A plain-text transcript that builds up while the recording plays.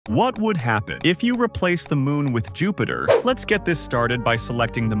What would happen if you replace the moon with Jupiter? Let's get this started by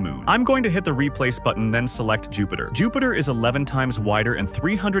selecting the moon. I'm going to hit the replace button, then select Jupiter. Jupiter is 11 times wider and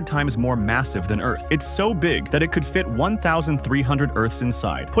 300 times more massive than Earth. It's so big that it could fit 1,300 Earths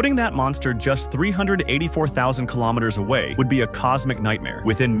inside. Putting that monster just 384,000 kilometers away would be a cosmic nightmare.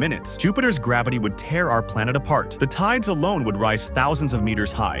 Within minutes, Jupiter's gravity would tear our planet apart. The tides alone would rise thousands of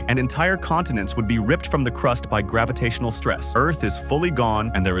meters high, and entire continents would be ripped from the crust by gravitational stress. Earth is fully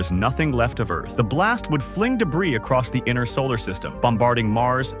gone, and there is nothing left of Earth. The blast would fling debris across the inner solar system, bombarding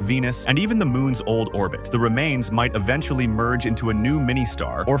Mars, Venus, and even the moon's old orbit. The remains might eventually merge into a new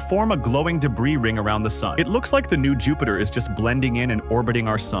mini-star or form a glowing debris ring around the sun. It looks like the new Jupiter is just blending in and orbiting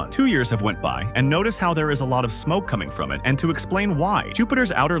our sun. 2 years have went by, and notice how there is a lot of smoke coming from it, and to explain why.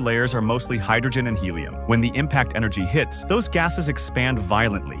 Jupiter's outer layers are mostly hydrogen and helium. When the impact energy hits, those gases expand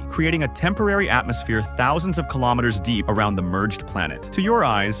violently, creating a temporary atmosphere thousands of kilometers deep around the merged planet. To your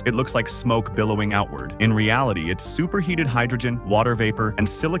eyes, it looks like smoke billowing outward. In reality, it's superheated hydrogen, water vapor, and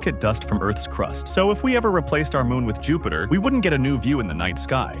silicate dust from Earth's crust. So if we ever replaced our moon with Jupiter, we wouldn't get a new view in the night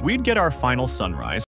sky. We'd get our final sunrise.